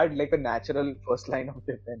we had a natural first line of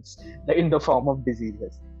defense in the form of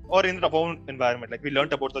diseases. Or in the form of environment, we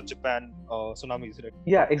learned about the Japan tsunamis, right?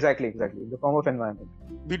 Yeah, exactly. In the form of environment.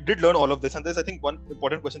 We did learn all of this, and there's, I think, one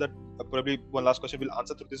important question that probably one last question we'll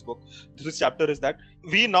answer through this book, through this chapter, is that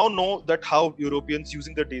we now know that how Europeans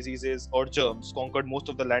using the diseases or germs conquered most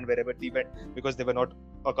of the land wherever they went, because they were not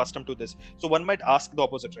accustomed to this. So one might ask the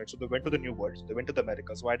opposite, right? So they went to the New World, they went to the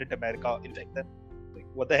Americas. Why didn't America infect them?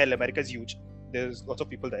 What the hell? America is huge. There's lots of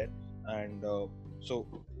people there, and so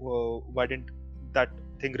why didn't that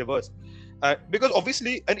thing reverse? Because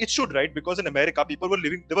obviously, and it should, right? Because in America, people were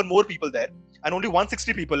living, there were more people there, and only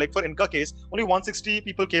 160 people, for Inca case, only 160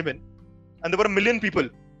 people came in, and there were 1 million people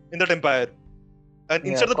in that empire. And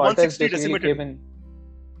instead of 160 decimated.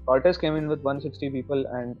 Cortes came in with 160 people,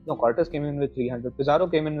 and Cortes came in with 300. Pizarro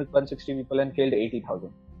came in with 160 people and killed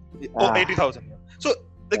 80,000. 80,000. So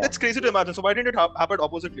that's crazy to imagine. So why didn't it happen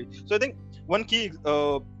oppositely? So I think one key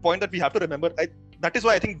point that we have to remember, that is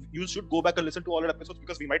why I think you should go back and listen to all the episodes,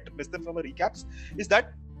 because we might miss them from the recaps, is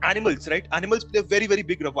that animals, right? Animals play a very, very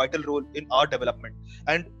big vital role in our development.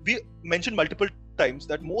 And we mentioned multiple times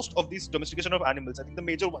that most of these domestication of animals, I think the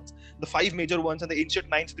major ones, the 5 major ones and the ancient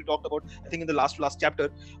 9 we talked about, I think in the last chapter,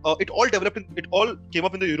 it all came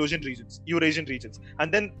up in the Eurasian regions.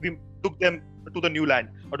 And then we took them to the new land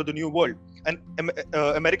or to the new world. And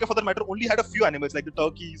America, for that matter, only had a few animals like the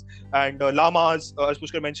turkeys and llamas, as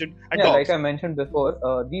Pushkar mentioned, and dogs. Like I mentioned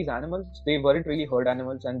before, these animals, they weren't really herd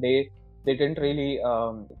animals, and they didn't really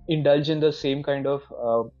indulge in the same kind of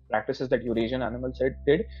practices that Eurasian animals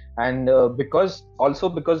did. And because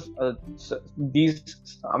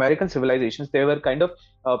these American civilizations, they were kind of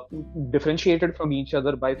differentiated from each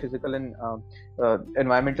other by physical and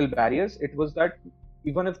environmental barriers. It was that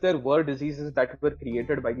even if there were diseases that were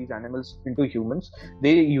created by these animals into humans,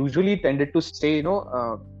 they usually tended to stay,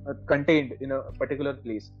 contained in a particular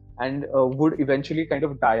place, and would eventually kind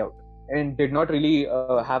of die out. and did not really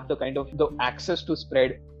have the kind of the access to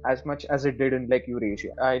spread as much as it did in like Eurasia.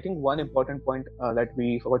 I think one important point that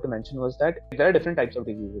we forgot to mention was that there are different types of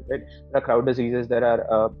diseases, right? There are crowd diseases, there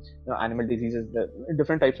are animal diseases, there are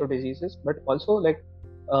different types of diseases, but also like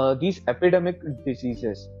these epidemic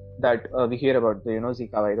diseases that we hear about, the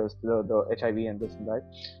Zika virus, the HIV, and this and that.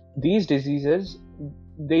 These diseases,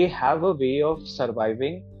 they have a way of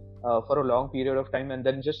surviving for a long period of time and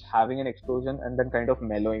then just having an explosion and then kind of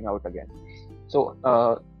mellowing out again.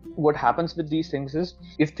 So what happens with these things is,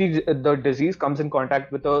 if the disease comes in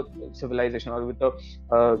contact with a civilization or with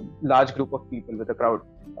a large group of people, with a crowd,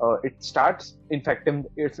 it starts infecting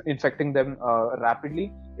them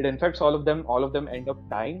rapidly. It infects all of them end up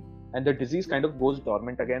dying, and the disease kind of goes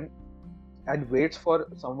dormant again and waits for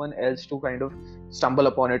someone else to kind of stumble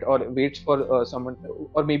upon it, or waits for someone,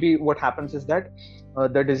 or maybe what happens is that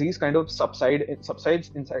the disease kind of subsides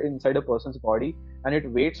inside a person's body, and it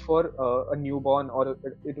waits for a newborn, or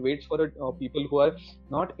it waits for people who are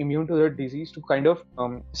not immune to the disease to kind of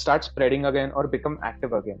start spreading again or become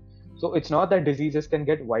active again. So it's not that diseases can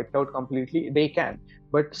get wiped out completely, they can,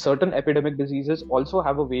 but certain epidemic diseases also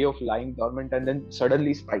have a way of lying dormant and then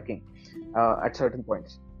suddenly spiking at certain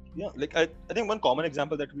points. Yeah, like I think one common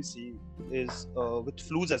example that we see is with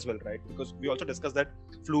flus as well, right? Because we also discussed that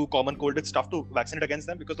flu, common cold, it's tough to vaccinate against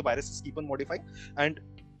them because the viruses keep on modifying. And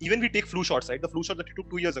even we take flu shots, right? The flu shot that you took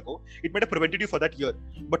 2 years ago, it might have prevented you for that year.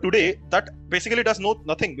 But today, that basically does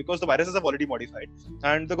nothing because the viruses have already modified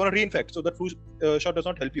and they're going to reinfect. So that flu shot does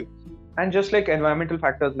not help you. And just like environmental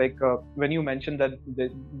factors, like when you mentioned that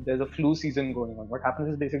there's a flu season going on, what happens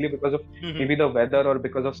is basically because of maybe the weather or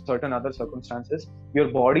because of certain other circumstances, your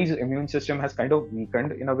body's immune system has kind of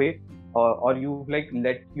weakened in a way, or you like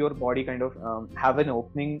let your body kind of have an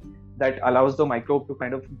opening that allows the microbe to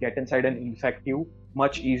kind of get inside and infect you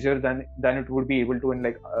much easier than it would be able to in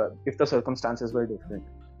like if the circumstances were different.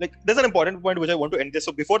 Like, there's an important point which I want to end this.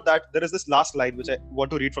 So before that, there is this last line which I want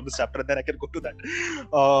to read from this chapter, and then I can go to that.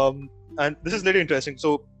 And this is really interesting.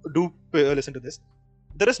 So do listen to this.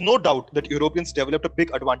 There is no doubt that Europeans developed a big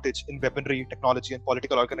advantage in weaponry, technology, and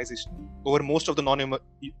political organization over most of the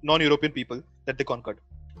non-European people that they conquered.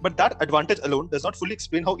 But that advantage alone does not fully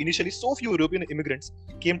explain how initially so few European immigrants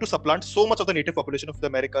came to supplant so much of the native population of the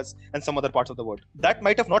Americas and some other parts of the world. That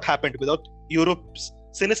might have not happened without Europe's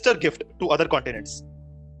sinister gift to other continents.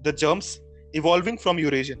 The germs evolving from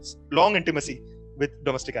Eurasians, long intimacy with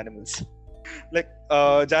domestic animals. Like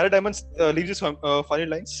Jared Diamond leaves his funny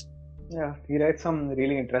lines. Yeah, he writes some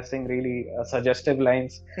really interesting, really suggestive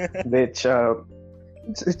lines, which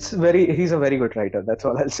he's a very good writer. That's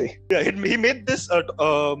all I'll say. Yeah, he made this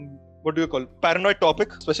what do you call paranoid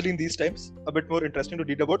topic, especially in these times, a bit more interesting to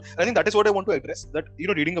read about. I think that is what I want to address. That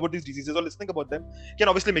reading about these diseases or listening about them can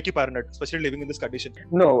obviously make you paranoid, especially living in this condition.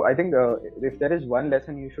 No, I think if there is one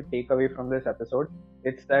lesson you should take away from this episode,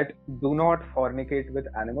 it's that do not fornicate with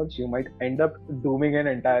animals. You might end up dooming an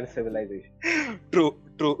entire civilization. True.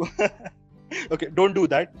 Okay, don't do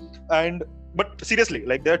that. But seriously,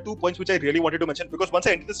 like there are 2 points which I really wanted to mention, because once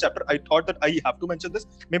I ended this chapter, I thought that I have to mention this.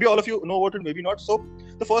 Maybe all of you know about it, maybe not. So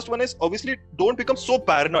the first one is obviously don't become so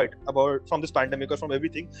paranoid from this pandemic or from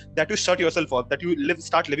everything that you shut yourself off, that you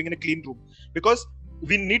start living in a clean room, because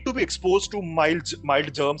we need to be exposed to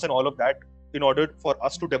mild germs and all of that in order for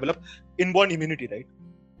us to develop inborn immunity, right,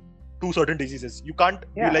 to certain diseases. You can't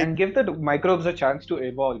and give the microbes a chance to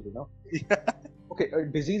evolve, Okay,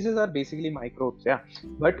 diseases are basically microbes,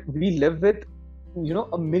 but we live with,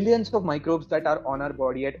 millions of microbes that are on our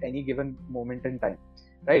body at any given moment in time,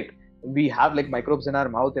 right? We have like microbes in our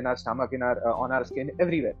mouth, in our stomach, on our skin,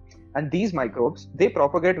 everywhere. And these microbes, they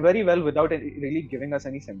propagate very well without really giving us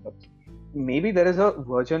any symptoms. Maybe there is a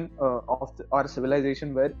version of our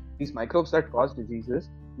civilization where these microbes that cause diseases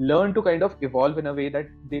learn to kind of evolve in a way that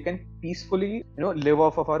they can peacefully, live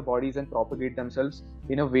off of our bodies and propagate themselves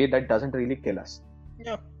in a way that doesn't really kill us.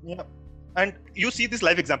 Yeah. And you see this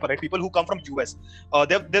live example, right? People who come from US,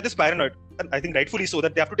 they're this paranoid, and I think rightfully so,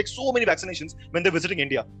 that they have to take so many vaccinations when they're visiting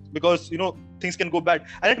India, because things can go bad,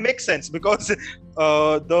 and it makes sense because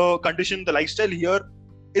the condition, the lifestyle here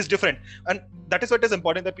is different, and that is what is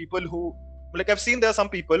important. That people who, like, I've seen there are some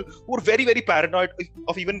people who are very, very paranoid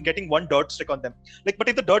of even getting one dirt stick on them. Like, but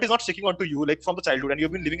if the dirt is not sticking onto you, like from the childhood, and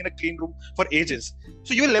you've been living in a clean room for ages,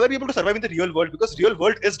 so you will never be able to survive in the real world, because real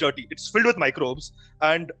world is dirty. It's filled with microbes,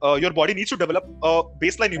 and your body needs to develop a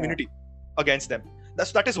baseline immunity against them.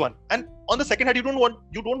 That is one. And on the second hand, you don't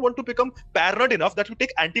want to become paranoid enough that you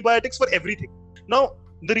take antibiotics for everything. Now,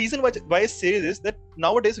 the reason why I say this, that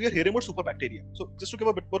nowadays we are hearing about super bacteria. So just to give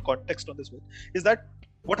a bit more context on this one, is that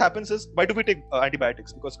what happens is, why do we take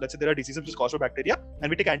antibiotics? Because let's say there are diseases which is caused by bacteria, and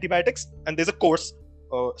we take antibiotics, and there's a course,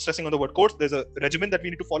 stressing on the word course, there's a regimen that we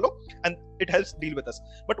need to follow, and it helps deal with us.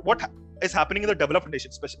 But what is happening in the developed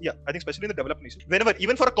nations, especially in the developed nations, whenever,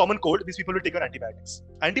 even for a common cold, these people will take our antibiotics.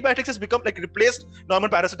 Antibiotics has become like replaced normal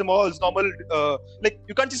paracetamols, normal, like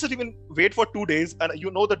you can't just even wait for 2 days and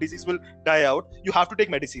you know the disease will die out. You have to take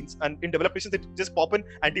medicines, and in developed nations they just pop in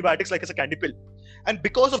antibiotics like it's a candy pill. And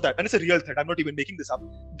because of that, and it's a real threat, I'm not even making this up,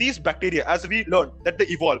 these bacteria, as we learn, that they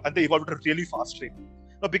evolve, and they evolve at a really fast rate.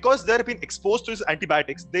 Now, because they've been exposed to these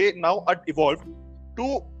antibiotics, they now are evolved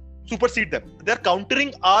to supersede them. They're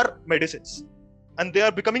countering our medicines, and they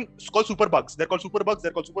are becoming called superbugs. They're called superbugs,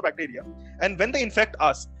 they're called super bacteria. And when they infect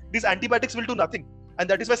us, these antibiotics will do nothing. And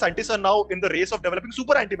that is why scientists are now in the race of developing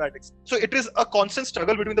super antibiotics. So it is a constant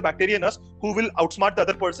struggle between the bacteria and us, who will outsmart the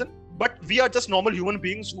other person. But we are just normal human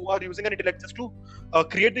beings who are using an intellect just to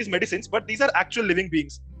create these medicines. But these are actual living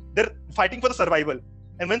beings. They're fighting for the survival.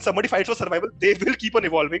 And when somebody fights for survival, they will keep on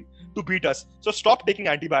evolving to beat us. So stop taking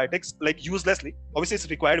antibiotics like uselessly. Obviously, it's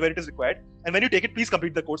required where it is required. And when you take it, please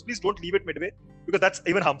complete the course. Please don't leave it midway, because that's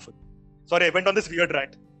even harmful. Sorry, I went on this weird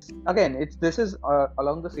rant. Again, this is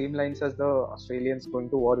along the same lines as the Australians going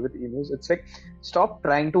to war with emus. It's like, stop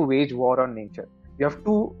trying to wage war on nature. You have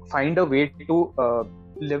to find a way to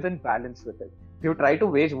live in balance with it. If you try to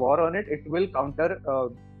wage war on it, it will counter.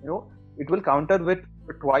 It will counter with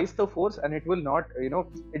twice the force, and it will not.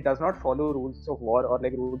 It does not follow rules of war or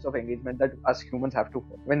like rules of engagement that us humans have to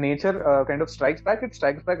follow. When nature kind of strikes back, it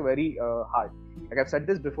strikes back very hard. Like I've said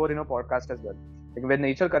this before in a podcast as well. Like when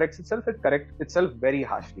nature corrects itself, it corrects itself very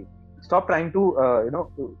harshly. Stop trying to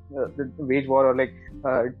wage war or like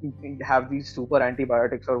have these super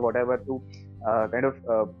antibiotics or whatever to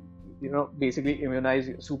basically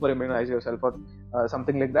super immunize yourself or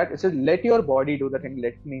something like that. It's just let your body do the thing.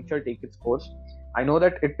 Let nature take its course. I know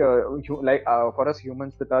that it for us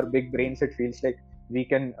humans with our big brains, it feels like we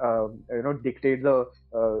can dictate the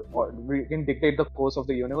course of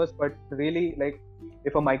the universe. But really, like,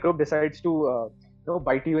 if a microbe decides to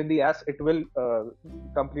bite you in the ass, it will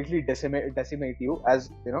completely decimate you, as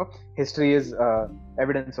history is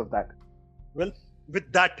evidence of that. Well,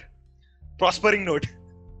 with that prospering note,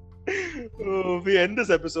 we end this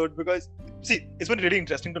episode, because it's been really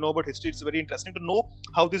interesting to know about history. It's very interesting to know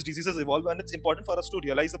how these diseases evolve, and it's important for us to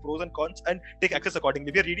realize the pros and cons and take access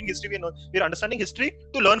accordingly. We are reading history, we're understanding history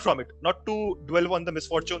to learn from it, not to dwell on the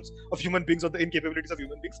misfortunes of human beings or the incapabilities of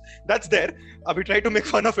human beings. That's there. We try to make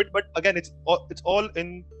fun of it, but again, it's all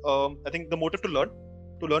in I think the motive to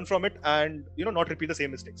learn from it, and not repeat the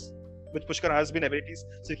same mistakes, which Pushkar has been abilities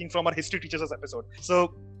seeking from our history teachers episode.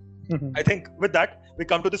 So I think with that, we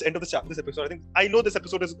come to this end of this episode. I know this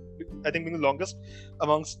episode is, being the longest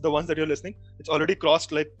amongst the ones that you're listening. It's already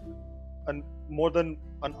crossed like more than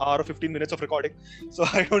an hour or 15 minutes of recording. So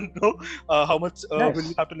I don't know how much Nice. will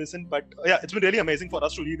you have to listen. But it's been really amazing for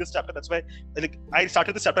us to read this chapter. That's why I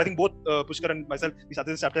started this chapter. I think both Pushkar and myself, we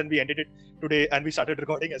started this chapter and we ended it today, and we started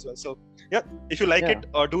recording as well. So if you like it,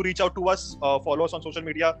 do reach out to us, follow us on social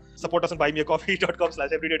media, support us on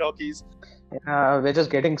buymeacoffee.com/everydaytalkies. We're just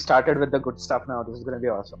getting started with the good stuff now. This is going to be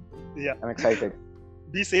awesome. Yeah. I'm excited.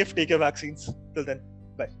 Be safe, take your vaccines. Till then,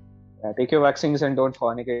 bye. Take your vaccines and don't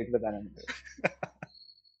fornicate with animals.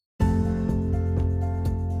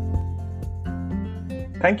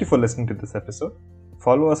 Thank you for listening to this episode.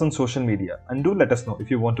 Follow us on social media, and do let us know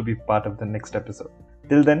if you want to be part of the next episode.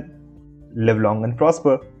 Till then, live long and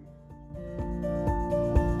prosper.